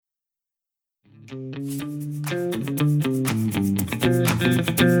Hello,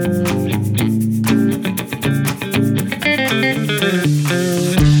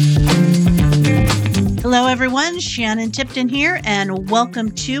 everyone. Shannon Tipton here, and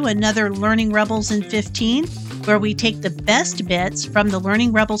welcome to another Learning Rebels in 15, where we take the best bits from the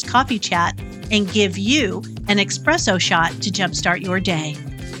Learning Rebels coffee chat and give you an espresso shot to jumpstart your day.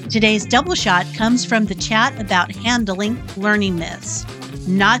 Today's double shot comes from the chat about handling learning myths,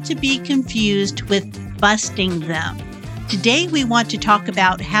 not to be confused with busting them. Today, we want to talk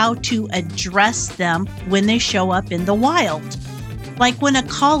about how to address them when they show up in the wild. Like when a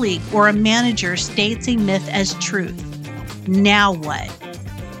colleague or a manager states a myth as truth. Now what?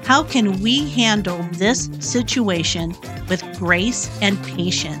 How can we handle this situation with grace and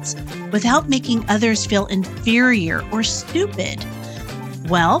patience without making others feel inferior or stupid?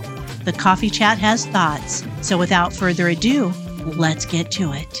 Well, the coffee chat has thoughts. So without further ado, let's get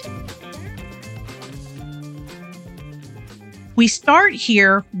to it. We start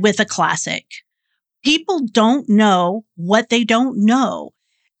here with a classic. People don't know what they don't know.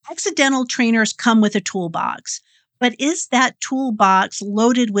 Accidental trainers come with a toolbox, but is that toolbox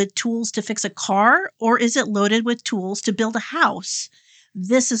loaded with tools to fix a car, or is it loaded with tools to build a house?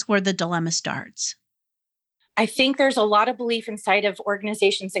 This is where the dilemma starts. I think there's a lot of belief inside of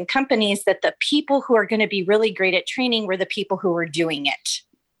organizations and companies that the people who are going to be really great at training were the people who are doing it.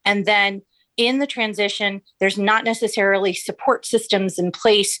 And then in the transition, there's not necessarily support systems in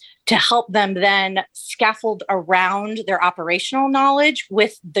place to help them then scaffold around their operational knowledge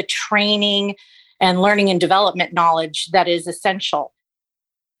with the training and learning and development knowledge that is essential.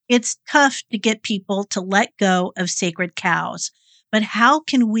 It's tough to get people to let go of sacred cows, but how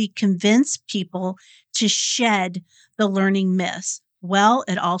can we convince people to shed the learning myths? Well,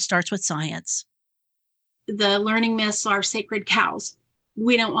 it all starts with science. The learning myths are sacred cows.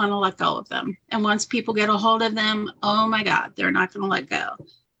 We don't want to let go of them. And once people get a hold of them, oh my God, they're not going to let go.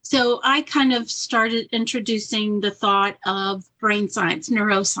 So I kind of started introducing the thought of brain science,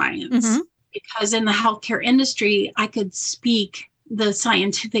 neuroscience, because in the healthcare industry, I could speak the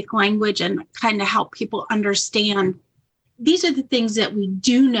scientific language and kind of help people understand these are the things that we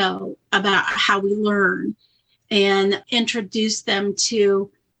do know about how we learn and introduce them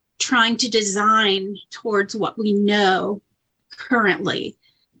to trying to design towards what we know currently.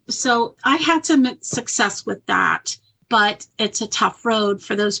 So I had some success with that, but it's a tough road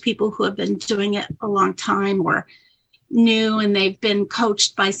for those people who have been doing it a long time or new, and they've been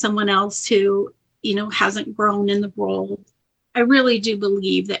coached by someone else who, hasn't grown in the role. I really do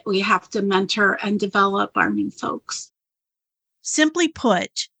believe that we have to mentor and develop our new folks. Simply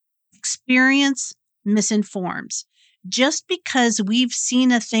put, experience misinforms. Just because we've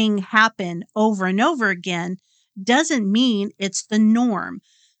seen a thing happen over and over again doesn't mean it's the norm.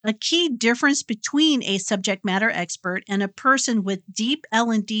 A key difference between a subject matter expert and a person with deep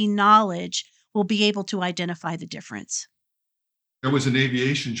L&D knowledge will be able to identify the difference. I was in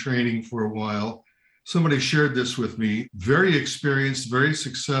aviation training for a while. Somebody shared this with me. Very experienced, very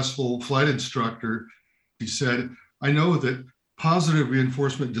successful flight instructor. He said, I know that positive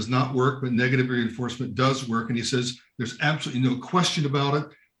reinforcement does not work, but negative reinforcement does work. And he says, there's absolutely no question about it.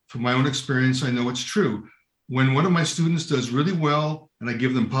 From my own experience, I know it's true. When one of my students does really well and I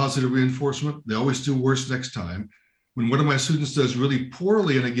give them positive reinforcement, they always do worse next time. When one of my students does really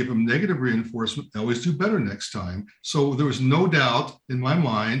poorly and I give them negative reinforcement, they always do better next time. So there was no doubt in my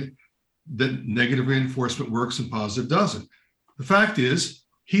mind that negative reinforcement works and positive doesn't. The fact is,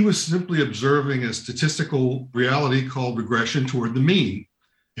 he was simply observing a statistical reality called regression toward the mean.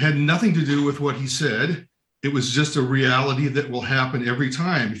 It had nothing to do with what he said. It was just a reality that will happen every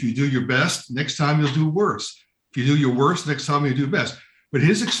time. If you do your best, next time you'll do worse. If you do your worst, next time you do best. But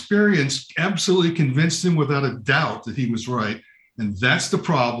his experience absolutely convinced him without a doubt that he was right. And that's the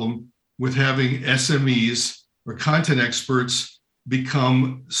problem with having SMEs or content experts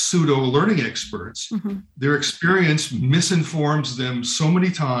become pseudo learning experts. Their experience misinforms them so many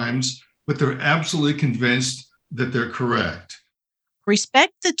times, but they're absolutely convinced that they're correct.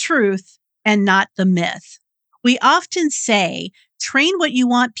 Respect the truth and not the myth. We often say, train what you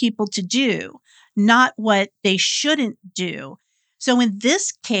want people to do, not what they shouldn't do. So in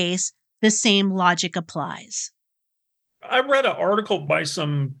this case, the same logic applies. I read an article by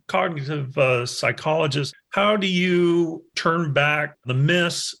some cognitive psychologists. How do you turn back the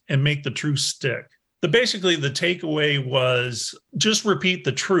myths and make the truth stick? Basically, the takeaway was just repeat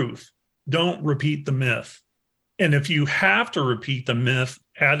the truth. Don't repeat the myth. And if you have to repeat the myth,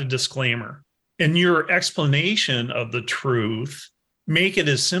 add a disclaimer. In your explanation of the truth, make it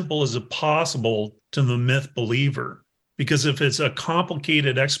as simple as possible to the myth believer. Because if it's a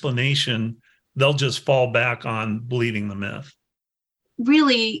complicated explanation, they'll just fall back on believing the myth?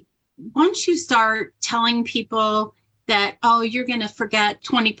 Really, once you start telling people that, oh, you're going to forget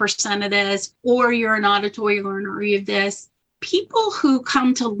 20% of this, or you're an auditory learner, or you have this, people who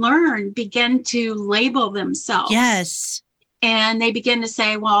come to learn begin to label themselves. Yes. And they begin to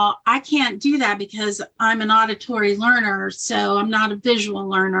say, well, I can't do that because I'm an auditory learner, so I'm not a visual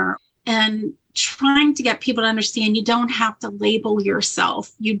learner. And trying to get people to understand you don't have to label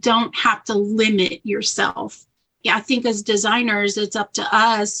yourself. You don't have to limit yourself. Yeah, I think as designers, it's up to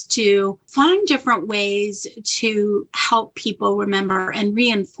us to find different ways to help people remember, and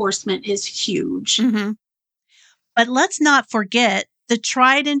reinforcement is huge. Mm-hmm. But let's not forget the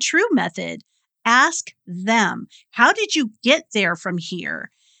tried and true method. Ask them. How did you get there from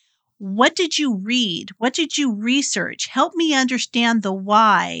here? What did you read? What did you research? Help me understand the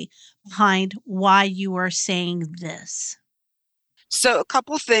why behind why you are saying this. So a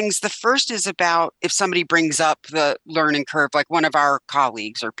couple of things. The first is about if somebody brings up the learning curve, like one of our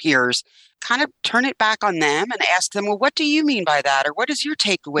colleagues or peers, kind of turn it back on them and ask them, well, what do you mean by that? Or what is your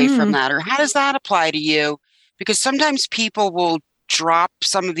takeaway from that? Or how does that apply to you? Because sometimes people will drop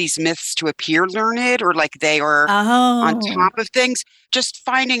some of these myths to appear learned, or like they are on top of things, just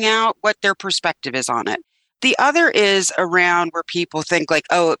finding out what their perspective is on it. The other is around where people think like,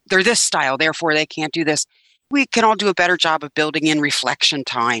 oh, they're this style, therefore they can't do this. We can all do a better job of building in reflection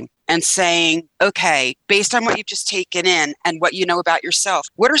time and saying, okay, based on what you've just taken in and what you know about yourself,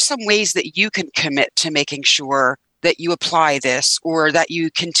 what are some ways that you can commit to making sure that you apply this or that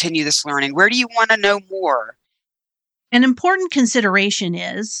you continue this learning? Where do you want to know more? An important consideration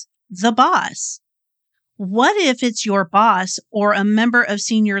is the boss. What if it's your boss or a member of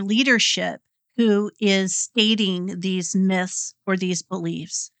senior leadership who is stating these myths or these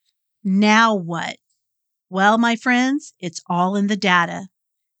beliefs? Now what? Well, my friends, it's all in the data.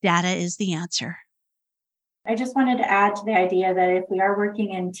 Data is the answer. I just wanted to add to the idea that if we are working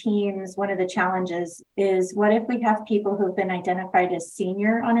in teams, one of the challenges is what if we have people who've been identified as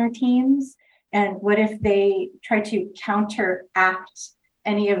senior on our teams? And what if they try to counteract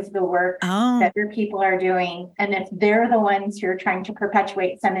any of the work that your people are doing? And if they're the ones who are trying to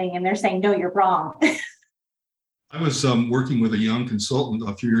perpetuate something and they're saying, no, you're wrong. I was working with a young consultant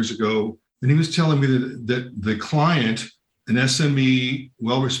a few years ago, and he was telling me that the client, an SME,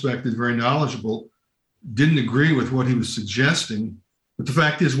 well-respected, very knowledgeable, didn't agree with what he was suggesting. But the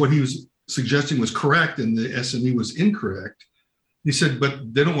fact is what he was suggesting was correct and the SME was incorrect. He said,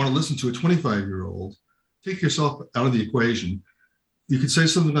 but they don't want to listen to a 25-year-old. Take yourself out of the equation. You could say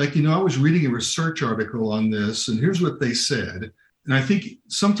something like, I was reading a research article on this, and here's what they said. And I think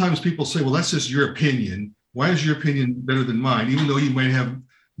sometimes people say, well, that's just your opinion. Why is your opinion better than mine? Even though you might have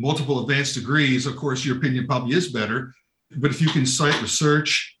multiple advanced degrees, of course, your opinion probably is better. But if you can cite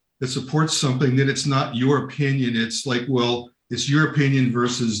research that supports something, then it's not your opinion. It's like, well, it's your opinion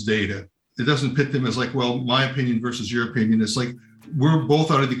versus data. It doesn't pit them as like, well, my opinion versus your opinion. It's like, we're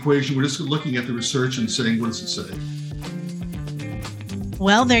both out of the equation. We're just looking at the research and saying, what does it say?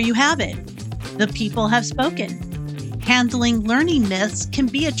 Well, there you have it. The people have spoken. Handling learning myths can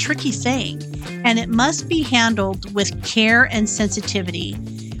be a tricky saying, and it must be handled with care and sensitivity.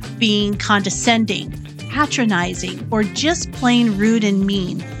 Being condescending, patronizing, or just plain rude and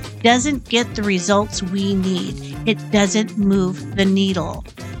mean doesn't get the results we need. It doesn't move the needle.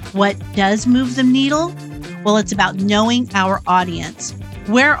 What does move the needle? Well, it's about knowing our audience.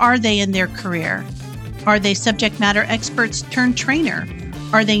 Where are they in their career? Are they subject matter experts turned trainer?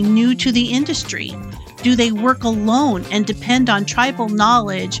 Are they new to the industry? Do they work alone and depend on tribal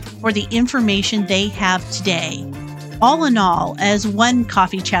knowledge for the information they have today? All in all, as one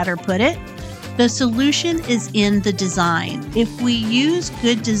coffee chatter put it, the solution is in the design. If we use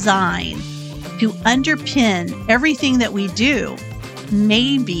good design to underpin everything that we do,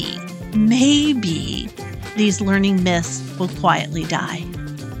 maybe these learning myths will quietly die.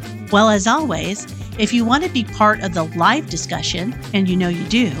 Well, as always, if you want to be part of the live discussion, and you know you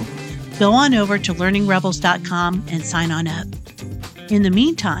do, go on over to learningrebels.com and sign on up. In the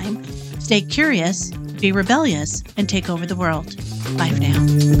meantime, stay curious, be rebellious, and take over the world. Bye for now.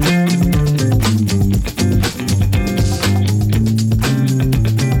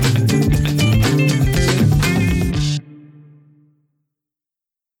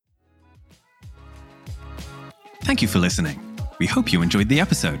 Thank you for listening. We hope you enjoyed the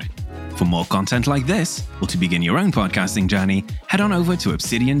episode. For more content like this, or to begin your own podcasting journey, head on over to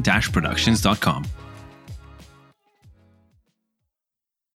obsidian-productions.com.